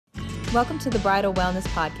Welcome to the Bridal Wellness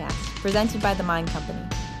Podcast, presented by The Mind Company.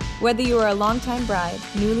 Whether you are a longtime bride,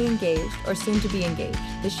 newly engaged, or soon to be engaged,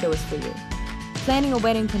 this show is for you. Planning a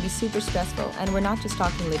wedding can be super stressful, and we're not just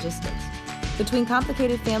talking logistics. Between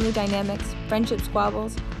complicated family dynamics, friendship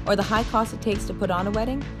squabbles, or the high cost it takes to put on a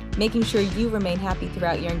wedding, making sure you remain happy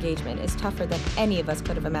throughout your engagement is tougher than any of us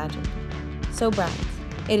could have imagined. So brides,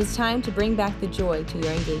 it is time to bring back the joy to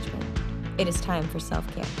your engagement. It is time for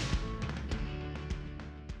self-care.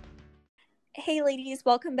 Hey ladies,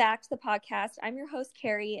 welcome back to the podcast. I'm your host,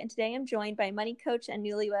 Carrie, and today I'm joined by money coach and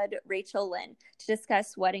newlywed Rachel Lynn to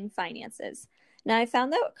discuss wedding finances. Now, I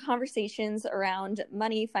found that conversations around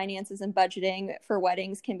money, finances, and budgeting for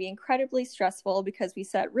weddings can be incredibly stressful because we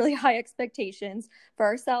set really high expectations for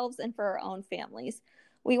ourselves and for our own families.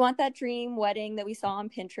 We want that dream wedding that we saw on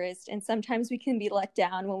Pinterest, and sometimes we can be let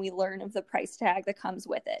down when we learn of the price tag that comes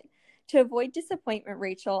with it. To avoid disappointment,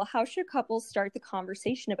 Rachel, how should couples start the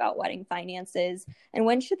conversation about wedding finances, and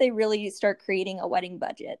when should they really start creating a wedding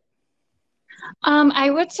budget? I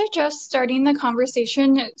would suggest starting the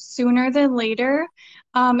conversation sooner than later.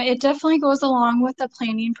 It definitely goes along with the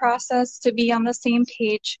planning process to be on the same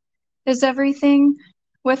page as everything.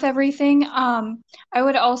 I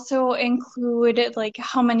would also include like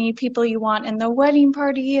how many people you want in the wedding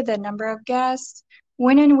party, the number of guests,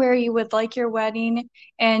 when and where you would like your wedding,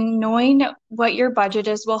 and knowing what your budget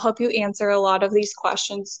is will help you answer a lot of these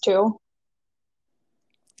questions too.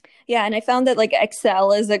 Yeah, and I found that like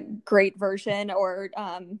Excel is a great version, or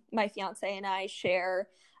my fiance and I share,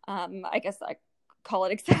 I guess I call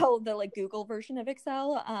it Excel, the like Google version of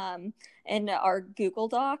Excel in our Google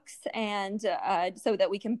Docs, and so that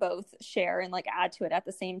we can both share and like add to it at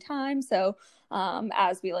the same time. So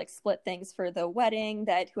as we like split things for the wedding,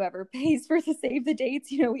 that whoever pays for the save the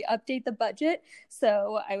dates, we update the budget.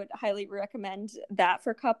 So I would highly recommend that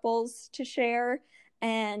for couples to share.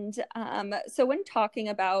 And so when talking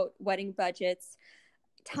about wedding budgets,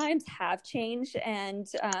 times have changed, and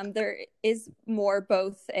there is more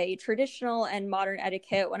both a traditional and modern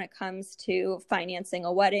etiquette when it comes to financing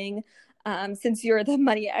a wedding. Since you're the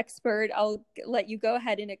money expert, I'll let you go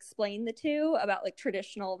ahead and explain the two about like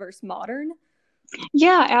traditional versus modern.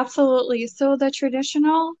 Yeah, absolutely. So the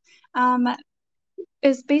traditional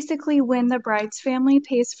is basically when the bride's family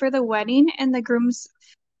pays for the wedding and the groom's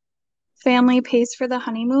family pays for the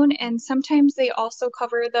honeymoon, and sometimes they also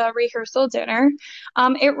cover the rehearsal dinner.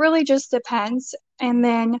 It really just depends. And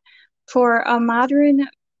then for a modern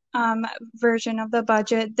version of the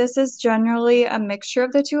budget, this is generally a mixture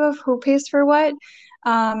of the two of who pays for what.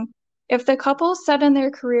 If the couple's set in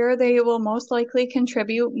their career, they will most likely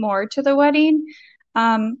contribute more to the wedding.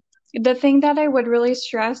 The thing that I would really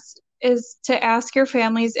stress is to ask your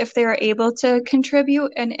families if they are able to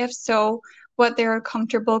contribute, and if so, what they're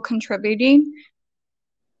comfortable contributing.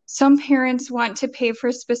 Some parents want to pay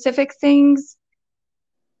for specific things,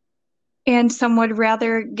 and some would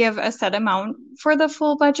rather give a set amount for the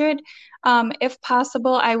full budget. If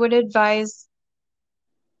possible, I would advise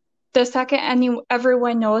the second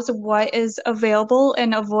everyone knows what is available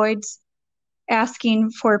and avoids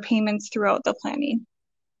asking for payments throughout the planning.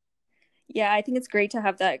 Yeah, I think it's great to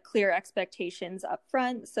have that clear expectations up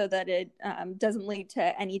front so that it doesn't lead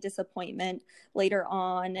to any disappointment later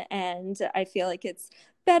on. And I feel like it's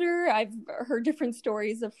better. I've heard different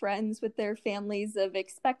stories of friends with their families of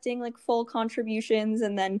expecting like full contributions,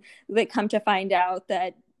 and then they come to find out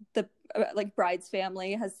that the like bride's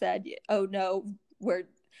family has said, oh no, we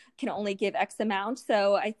can only give X amount.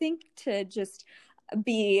 So I think to just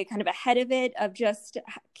be kind of ahead of it, of just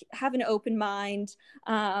have an open mind,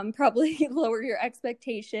 probably lower your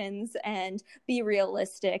expectations and be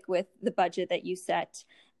realistic with the budget that you set.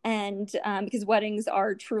 And because weddings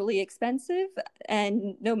are truly expensive,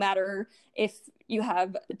 and no matter if you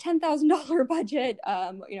have a $10,000 budget,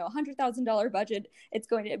 $100,000 budget, it's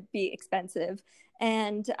going to be expensive.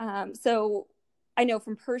 And so I know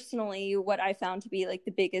from personally what I found to be like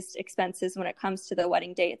the biggest expenses when it comes to the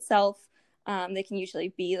wedding day itself. They can usually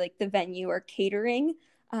be like the venue or catering.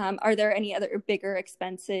 Are there any other bigger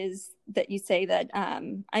expenses that you say that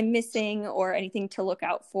I'm missing, or anything to look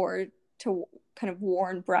out for to kind of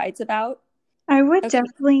warn brides about? I would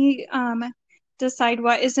definitely decide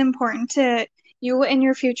what is important to you and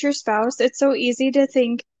your future spouse. It's so easy to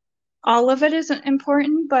think all of it isn't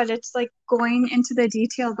important, but it's like going into the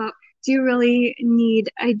detail about, do you really need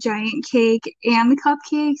a giant cake and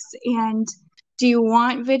cupcakes? And do you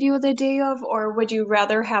want video the day of, or would you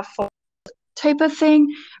rather have full type of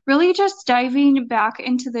thing? Really just diving back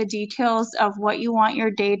into the details of what you want your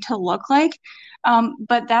day to look like.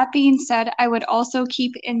 But that being said, I would also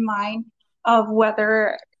keep in mind of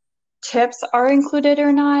whether tips are included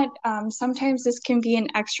or not. Sometimes this can be an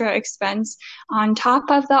extra expense on top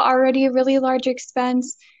of the already really large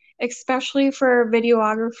expense, especially for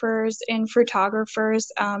videographers and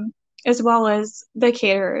photographers, as well as the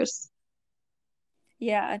caterers.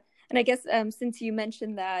 Yeah. And I guess since you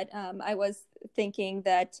mentioned that, I was thinking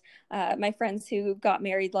that my friends who got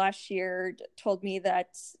married last year told me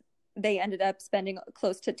that they ended up spending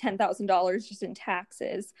close to $10,000 just in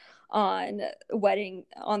taxes on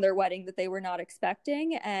their wedding that they were not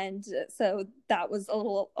expecting. And so that was a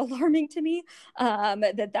little alarming to me,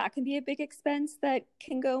 that can be a big expense that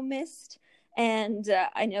can go missed. And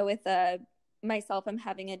I know with myself, I'm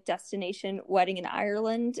having a destination wedding in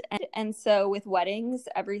Ireland. And so with weddings,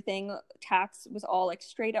 everything tax was all like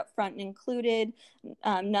straight up front and included,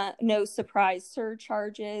 no surprise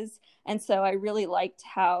surcharges. And so I really liked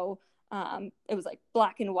how it was like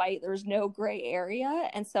black and white. There was no gray area.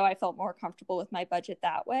 And so I felt more comfortable with my budget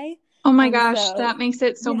that way. Oh my And gosh, so, that makes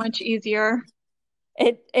it so yeah, much easier.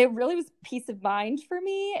 it really was peace of mind for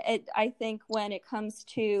me. I think when it comes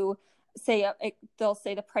to they'll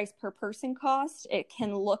say the price per person cost, it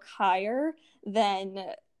can look higher than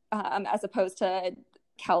as opposed to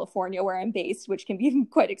California where I'm based, which can be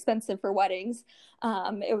quite expensive for weddings.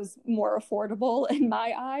 It was more affordable in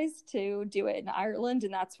my eyes to do it in Ireland,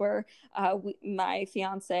 and that's where my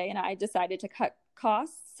fiance and I decided to cut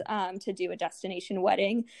costs to do a destination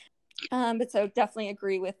wedding. But so definitely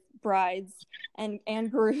agree with brides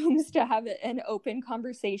and grooms to have an open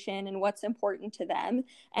conversation and what's important to them,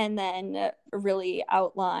 and then really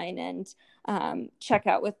outline and check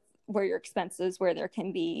out with where your expenses, where there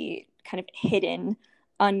can be kind of hidden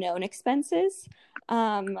unknown expenses.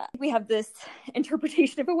 We have this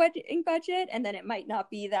interpretation of a wedding budget, and then it might not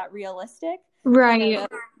be that realistic. Right.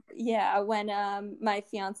 When my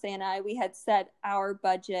fiance and we had set our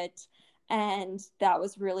budget, and that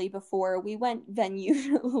was really before we went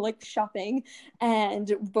venue like shopping,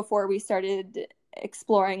 and before we started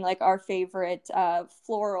exploring like our favorite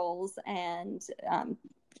florals and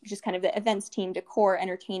just kind of the events team, decor,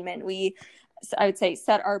 entertainment. I would say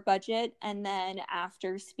set our budget, and then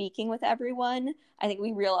after speaking with everyone, I think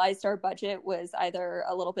we realized our budget was either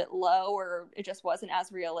a little bit low or it just wasn't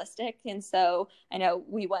as realistic. And so I know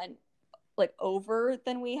we went like over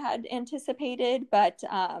than we had anticipated, but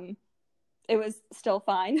it was still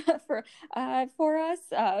fine for us.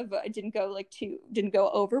 It didn't go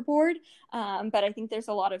overboard. But I think there's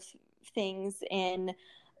a lot of things in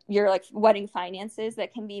your like wedding finances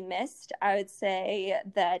that can be missed. I would say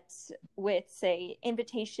that with say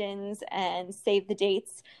invitations and save the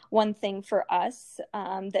dates, one thing for us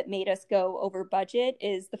that made us go over budget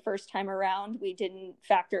is the first time around we didn't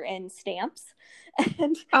factor in stamps.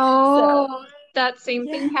 And that same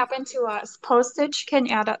thing happened to us. Postage can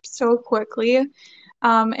add up so quickly.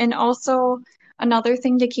 And also another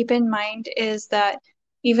thing to keep in mind is that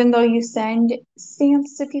even though you send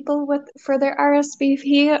stamps to people for their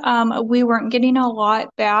RSVP, we weren't getting a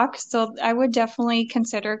lot back. So I would definitely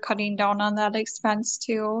consider cutting down on that expense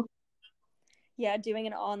too. Yeah, doing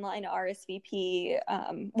an online RSVP,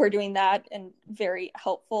 we're doing that, and very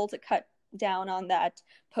helpful to cut down on that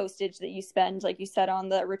postage that you spend, like you said, on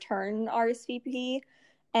the return RSVP.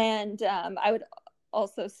 And I would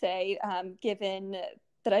also say, given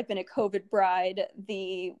that I've been a COVID bride,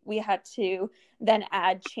 we had to then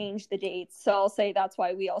change the dates. So I'll say that's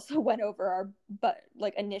why we also went over our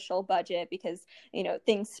initial budget, because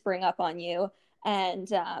things spring up on you. And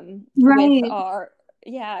right.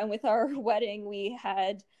 with our wedding, we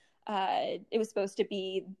had it was supposed to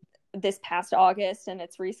be this past August, and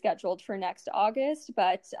it's rescheduled for next August,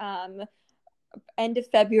 but end of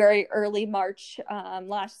February, early March,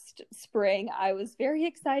 last spring, I was very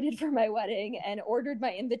excited for my wedding and ordered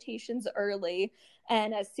my invitations early.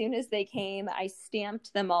 And as soon as they came, I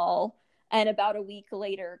stamped them all. And about a week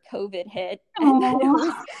later, COVID hit, and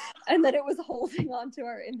then it was holding on to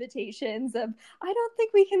our invitations of, I don't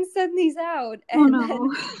think we can send these out. And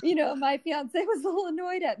then, my fiance was a little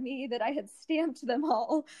annoyed at me that I had stamped them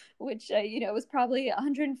all, which, was probably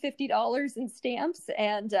 $150 in stamps.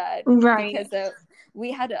 And because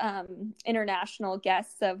we had international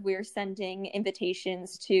guests we were sending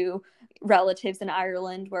invitations to relatives in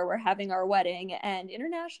Ireland where we're having our wedding, and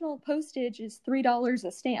international postage is $3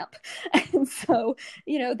 a stamp. And so,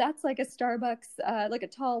 that's like a Starbucks, like a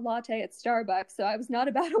tall latte at Starbucks. So I was not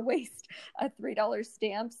about to waste a $3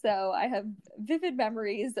 stamp. So I have vivid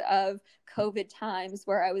memories of COVID times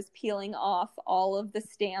where I was peeling off all of the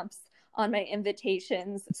stamps on my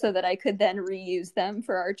invitations so that I could then reuse them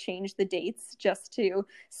for our change the dates, just to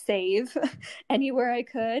save anywhere I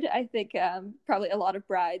could. I think probably a lot of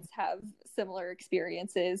brides have similar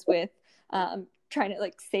experiences with trying to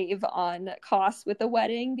like save on costs with a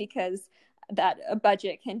wedding, because that a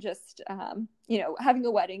budget can just, having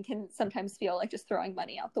a wedding can sometimes feel like just throwing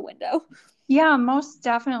money out the window. Yeah, most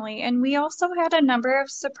definitely. And we also had a number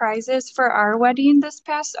of surprises for our wedding this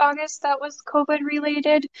past August that was COVID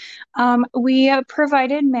related. We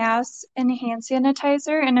provided masks and hand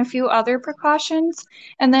sanitizer and a few other precautions.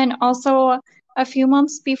 And then also a few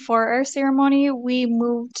months before our ceremony,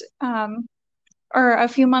 or a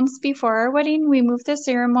few months before our wedding, we moved the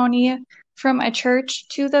ceremony from a church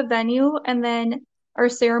to the venue. And then our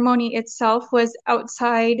ceremony itself was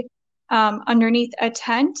outside, underneath a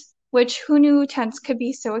tent, which who knew tents could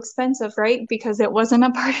be so expensive, right? Because it wasn't a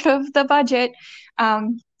part of the budget.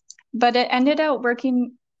 But it ended up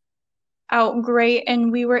working out great,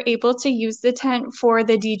 and we were able to use the tent for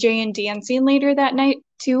the DJ and dancing later that night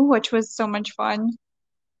too, which was so much fun.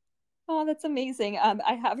 Oh, that's amazing.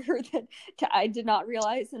 I have heard that. I did not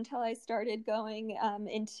realize until I started going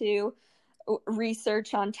into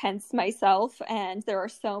research on tents myself, and there are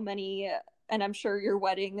so many, and I'm sure your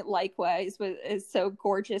wedding likewise is so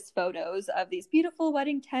gorgeous photos of these beautiful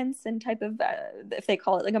wedding tents and type of, if they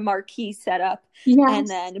call it like a marquee setup. Yes. And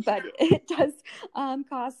then, but it does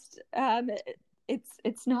cost,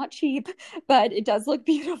 it's not cheap, but it does look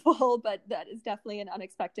beautiful, but that is definitely an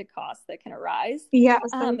unexpected cost that can arise. Yes,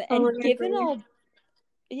 And totally given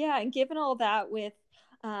agree. all that with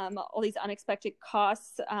all these unexpected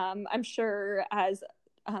costs, I'm sure as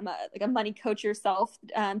like a money coach yourself,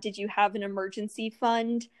 did you have an emergency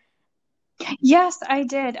fund? Yes, I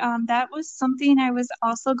did. That was something I was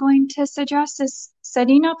also going to suggest, is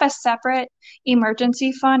setting up a separate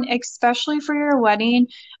emergency fund, especially for your wedding.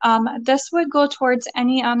 This would go towards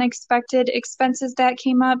any unexpected expenses that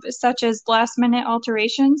came up, such as last minute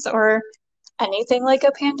alterations or anything like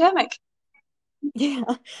a pandemic. Yeah.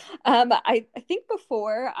 I think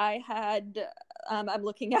before I had, I'm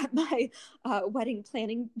looking at my wedding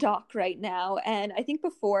planning doc right now, and I think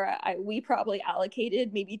before we probably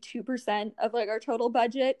allocated maybe 2% of like our total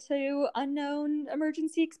budget to unknown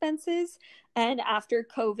emergency expenses. And after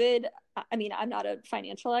COVID, I mean, I'm not a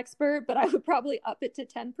financial expert, but I would probably up it to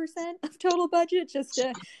 10% of total budget just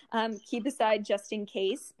to keep aside just in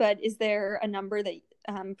case. But is there a number that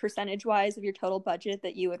percentage wise of your total budget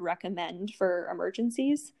that you would recommend for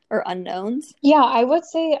emergencies or unknowns? Yeah, I would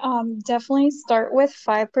say definitely start with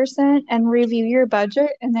 5% and review your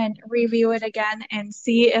budget, and then review it again and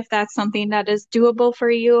see if that's something that is doable for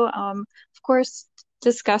you. Of course,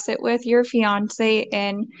 discuss it with your fiance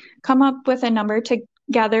and come up with a number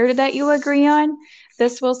together that you agree on.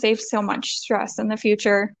 This will save so much stress in the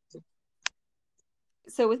future.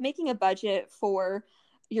 So with making a budget for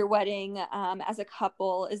your wedding as a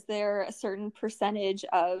couple, is there a certain percentage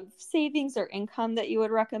of savings or income that you would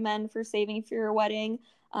recommend for saving for your wedding?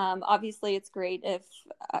 Obviously, it's great if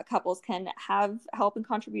couples can have help and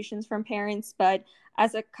contributions from parents, but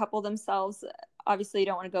as a couple themselves, obviously you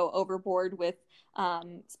don't want to go overboard with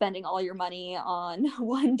spending all your money on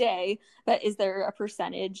one day. But is there a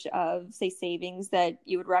percentage of, say, savings that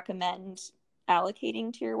you would recommend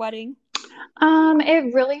allocating to your wedding?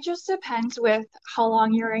 It really just depends with how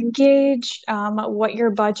long you're engaged, what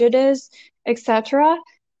your budget is, etc.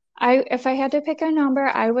 If I had to pick a number,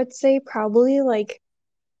 I would say probably like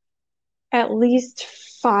at least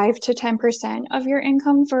 5 to 10% of your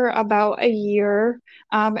income for about a year.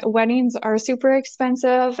 Weddings are super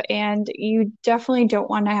expensive, and you definitely don't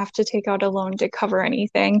want to have to take out a loan to cover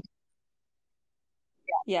anything.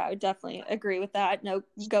 Yeah, I would definitely agree with that. No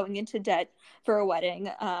going into debt for a wedding.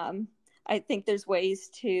 I think there's ways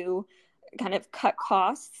to kind of cut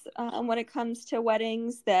costs when it comes to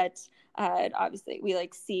weddings that obviously we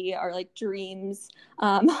like see our like dreams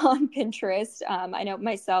on Pinterest. I know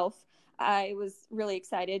myself, I was really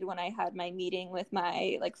excited when I had my meeting with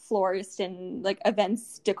my like florist and like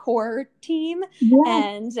events decor team. Yeah.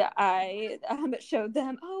 And I showed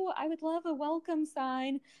them, oh, I would love a welcome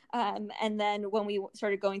sign. And then when we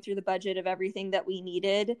started going through the budget of everything that we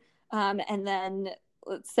needed, and then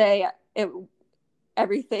let's say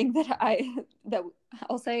everything that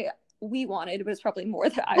I'll say we wanted, but it's probably more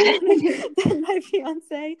that I wanted than my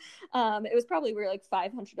fiance. It was probably we were like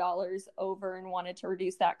 $500 over and wanted to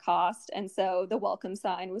reduce that cost. And so the welcome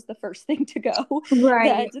sign was the first thing to go.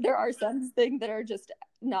 Right. That there are some things that are just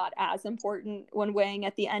not as important when weighing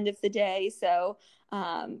at the end of the day. So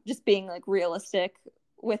just being like realistic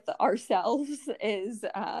with ourselves is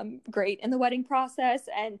great in the wedding process,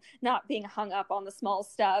 and not being hung up on the small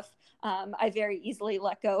stuff. I very easily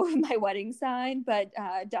let go of my wedding sign, but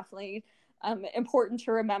definitely important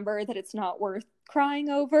to remember that it's not worth crying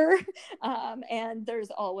over. And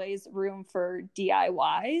there's always room for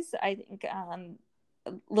DIYs. I think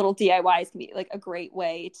little DIYs can be like a great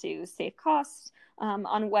way to save costs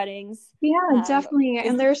on weddings. Yeah, definitely.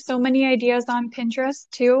 And there's so many ideas on Pinterest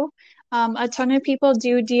too. A ton of people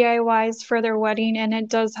do DIYs for their wedding, and it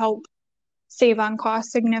does help save on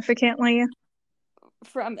cost significantly.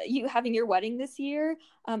 From you having your wedding this year,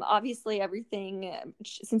 obviously everything,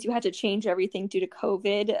 since you had to change everything due to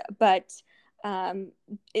COVID, but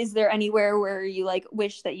is there anywhere where you like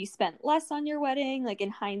wish that you spent less on your wedding, like in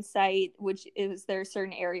hindsight, which is there a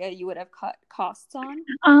certain area you would have cut costs on?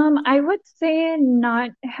 I would say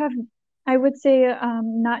not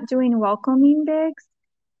doing welcoming bags.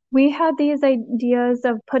 We had these ideas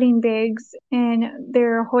of putting bags in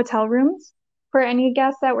their hotel rooms for any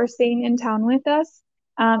guests that were staying in town with us.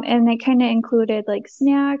 And they kind of included like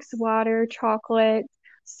snacks, water, chocolate,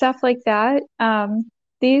 stuff like that.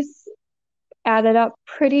 These added up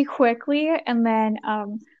pretty quickly, and then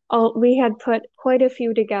we had put quite a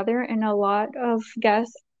few together, and a lot of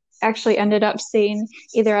guests actually ended up staying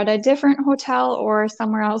either at a different hotel or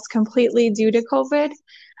somewhere else completely due to COVID.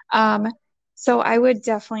 So I would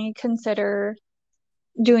definitely consider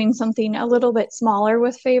doing something a little bit smaller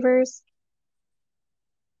with favors.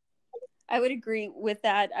 I would agree with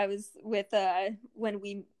that. I was with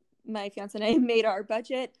when my fiance and I made our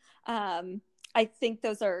budget. I think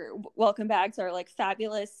those welcome bags are like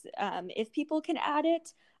fabulous if people can add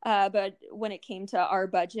it. But when it came to our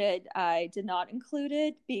budget, I did not include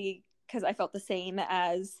it because I felt the same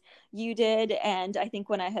as you did. And I think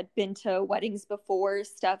when I had been to weddings before,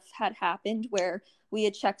 stuff had happened where we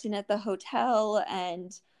had checked in at the hotel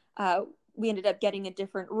and we ended up getting a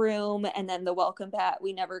different room, and then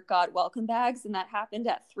we never got welcome bags, and that happened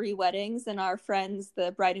at 3 weddings. And our friends,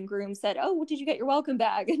 the bride and groom, said, "Oh, did you get your welcome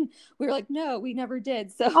bag?" And we were like, "No, we never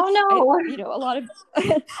did." So Oh no. a lot of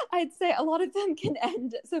I'd say a lot of them can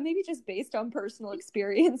end, so maybe just based on personal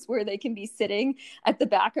experience, where they can be sitting at the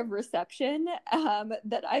back of reception,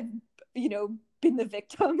 that I've been the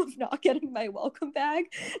victim of not getting my welcome bag.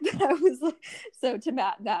 That I was like, so to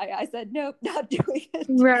Matt and I said, nope, not doing it.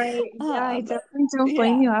 Right. Yeah, I definitely don't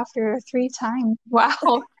blame you after 3 times.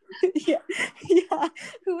 Wow. Yeah,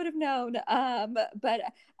 who would have known? But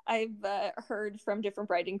I've heard from different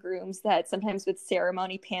bride and grooms that sometimes with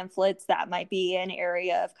ceremony pamphlets, that might be an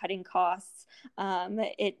area of cutting costs.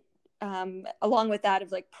 Along with that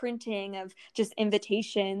of like printing of just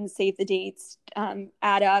invitations, save the dates,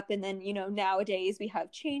 add up. And then, nowadays we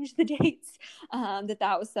have changed the dates,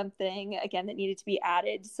 that was something again that needed to be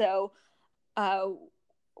added. So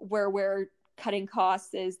where we're cutting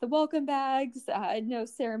costs is the welcome bags, no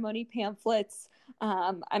ceremony pamphlets.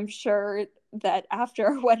 I'm sure that after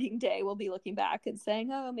our wedding day, we'll be looking back and saying,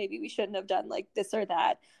 oh, maybe we shouldn't have done like this or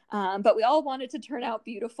that. But we all wanted to turn out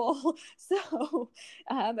beautiful. So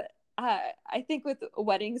I think with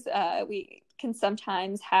weddings, we can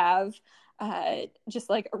sometimes have just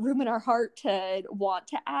like a room in our heart to want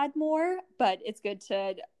to add more, but it's good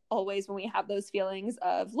to always, when we have those feelings,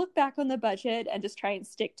 of look back on the budget and just try and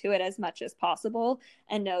stick to it as much as possible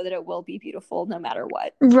and know that it will be beautiful no matter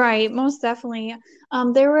what. Right, most definitely.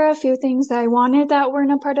 There were a few things that I wanted that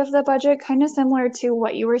weren't a part of the budget, kind of similar to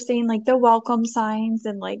what you were saying, like the welcome signs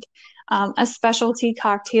and like a specialty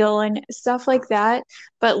cocktail and stuff like that.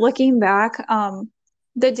 But looking back,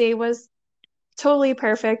 the day was totally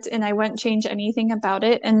perfect and I wouldn't change anything about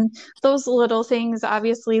it. And those little things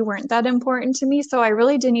obviously weren't that important to me, so I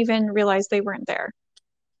really didn't even realize they weren't there.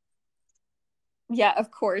 Yeah, of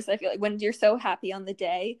course. I feel like when you're so happy on the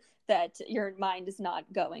day that your mind is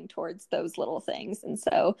not going towards those little things. And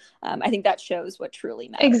so I think that shows what truly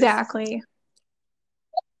matters. Exactly.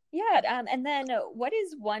 Yeah. And then what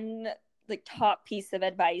is one like top piece of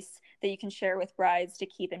advice that you can share with brides to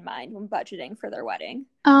keep in mind when budgeting for their wedding?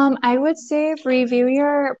 I would say review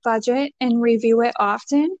your budget and review it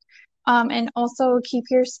often. And also keep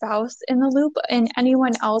your spouse in the loop and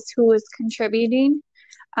anyone else who is contributing.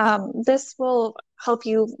 This will help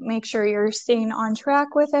you make sure you're staying on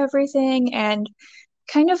track with everything and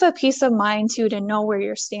kind of a peace of mind too, to know where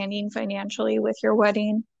you're standing financially with your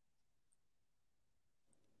wedding.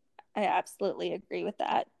 I absolutely agree with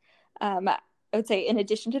that. I would say in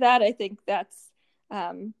addition to that, I think that's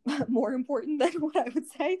more important than what I would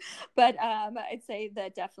say. But I'd say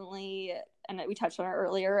that definitely, and we touched on it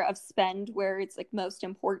earlier, of spend where it's like most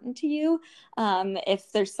important to you.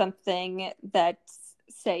 If there's something that,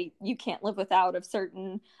 say, you can't live without, of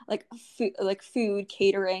certain like food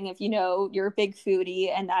catering, if you're a big foodie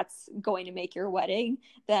and that's going to make your wedding,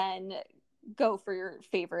 then go for your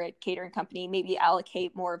favorite catering company, maybe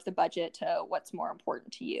allocate more of the budget to what's more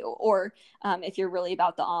important to you. Or if you're really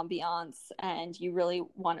about the ambiance and you really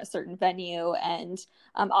want a certain venue and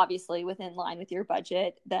obviously within line with your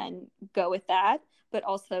budget, then go with that. But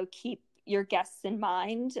also keep your guests in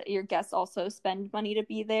mind. Your guests also spend money to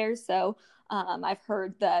be there. So I've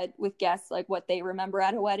heard that with guests, like what they remember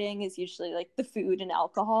at a wedding is usually like the food and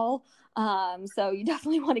alcohol. So you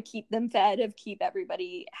definitely want to keep them fed, keep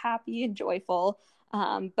everybody happy and joyful.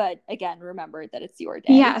 But again, remember that it's your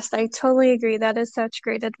day. Yes, I totally agree. That is such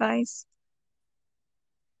great advice.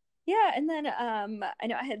 Yeah, and then I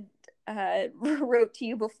know I had wrote to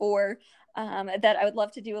you before that I would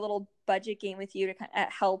love to do a little budget game with you to kind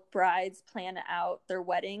of help brides plan out their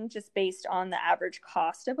wedding just based on the average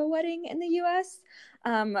cost of a wedding in the US.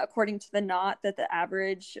 According to the Knot, that the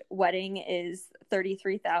average wedding is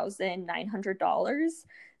 $33,900.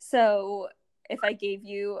 So if I gave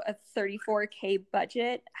you a 34K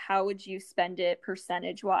budget, how would you spend it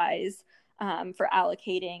percentage wise for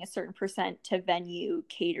allocating a certain percent to venue,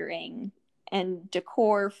 catering, and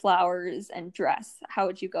decor, flowers, and dress? How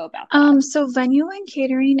would you go about that? So venue and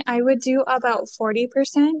catering, I would do about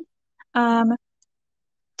 40%.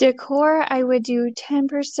 Decor, I would do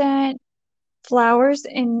 10%. Flowers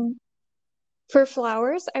and for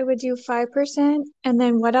flowers, I would do 5%. And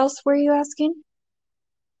then what else were you asking?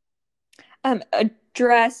 A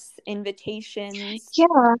dress, invitations,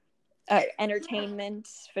 Yeah. entertainment,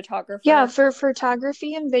 photographer. Yeah, for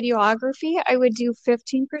photography and videography, I would do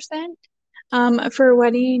 15%. For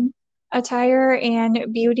wedding attire and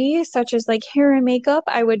beauty, such as like hair and makeup,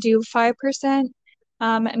 I would do 5%.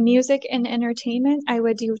 Music and entertainment, I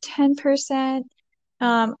would do 10%.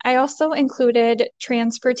 I also included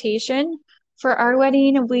transportation. For our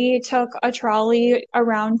wedding, we took a trolley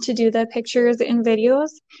around to do the pictures and videos,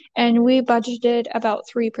 and we budgeted about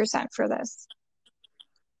 3% for this.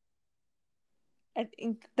 I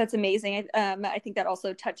think that's amazing. I think that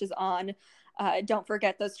also touches on, don't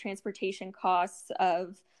forget those transportation costs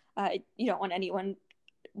of, you don't want anyone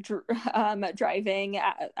driving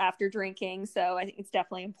after drinking. So I think it's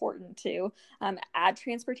definitely important to add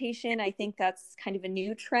transportation. I think that's kind of a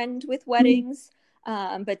new trend with weddings,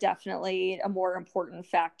 but definitely a more important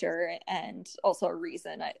factor and also a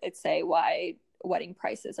reason I'd say why wedding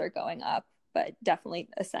prices are going up, but definitely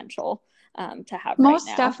essential to have right Most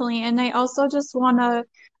now. definitely. And I also just want to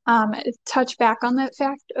touch back on that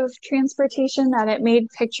fact of transportation, that it made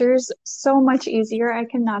pictures so much easier. I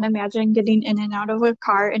cannot imagine getting in and out of a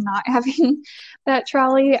car and not having that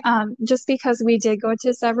trolley, just because we did go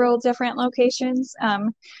to several different locations.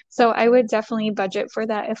 So I would definitely budget for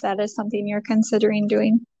that if that is something you're considering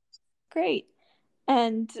doing. Great.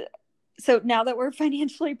 And so now that we're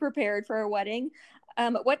financially prepared for our wedding,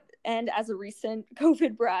 and as a recent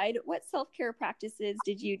COVID bride, what self-care practices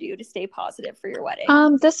did you do to stay positive for your wedding?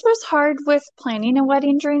 This was hard with planning a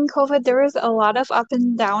wedding during COVID. There was a lot of up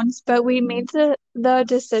and downs, but we made the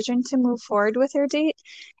decision to move forward with our date,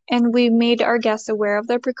 and we made our guests aware of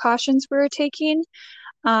the precautions we were taking.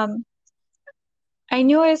 Um, I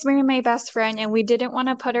knew I was marrying my best friend, and we didn't want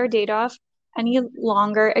to put our date off any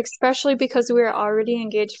longer, especially because we were already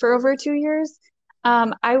engaged for over 2 years.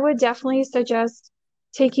 I would definitely suggest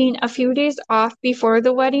taking a few days off before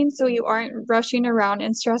the wedding so you aren't rushing around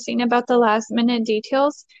and stressing about the last minute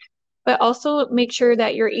details, but also make sure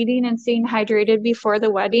that you're eating and staying hydrated before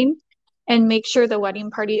the wedding, and make sure the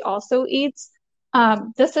wedding party also eats.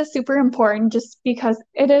 This is super important just because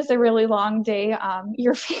it is a really long day.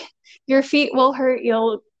 Your feet will hurt.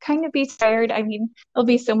 You'll kind of be tired. I mean, it'll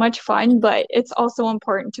be so much fun, but it's also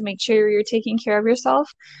important to make sure you're taking care of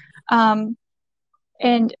yourself. And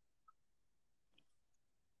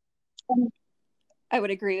I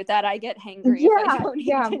would agree with that. I get hangry if I don't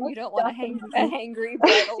eat, and most you don't want a hangry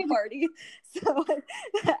bridal party. So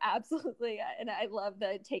absolutely. And I love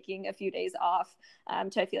the taking a few days off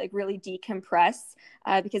to, I feel like, really decompress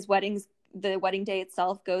because the wedding day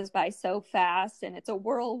itself goes by so fast, and it's a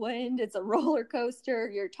whirlwind. It's a roller coaster.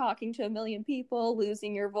 You're talking to a million people,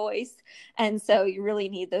 losing your voice. And so you really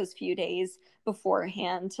need those few days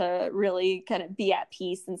beforehand to really kind of be at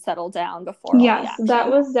peace and settle down before all the yes, action. that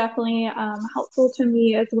was definitely helpful to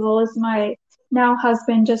me as well as my now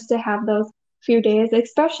husband, just to have those few days,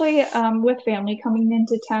 especially with family coming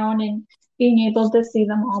into town and being able to see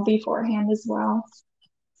them all beforehand as well.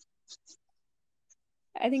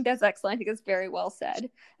 I think that's excellent. I think it's very well said.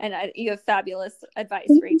 And you have fabulous advice,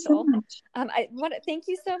 Thank Rachel. You so I want to thank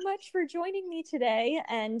you so much for joining me today.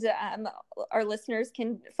 And our listeners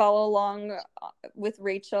can follow along with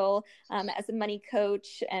Rachel as a money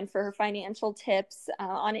coach and for her financial tips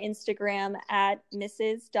on Instagram at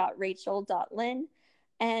mrs.rachel.lynn.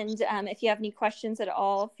 And if you have any questions at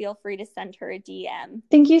all, feel free to send her a DM.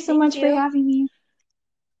 Thank you so much for having me.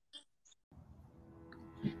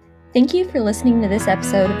 Thank you for listening to this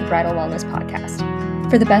episode of the Bridal Wellness Podcast.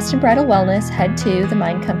 For the best in bridal wellness, head to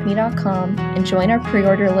themindcompany.com and join our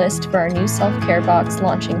pre-order list for our new self-care box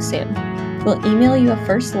launching soon. We'll email you a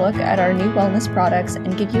first look at our new wellness products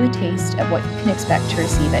and give you a taste of what you can expect to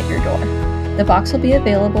receive at your door. The box will be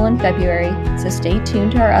available in February, so stay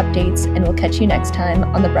tuned to our updates and we'll catch you next time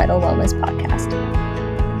on the Bridal Wellness Podcast.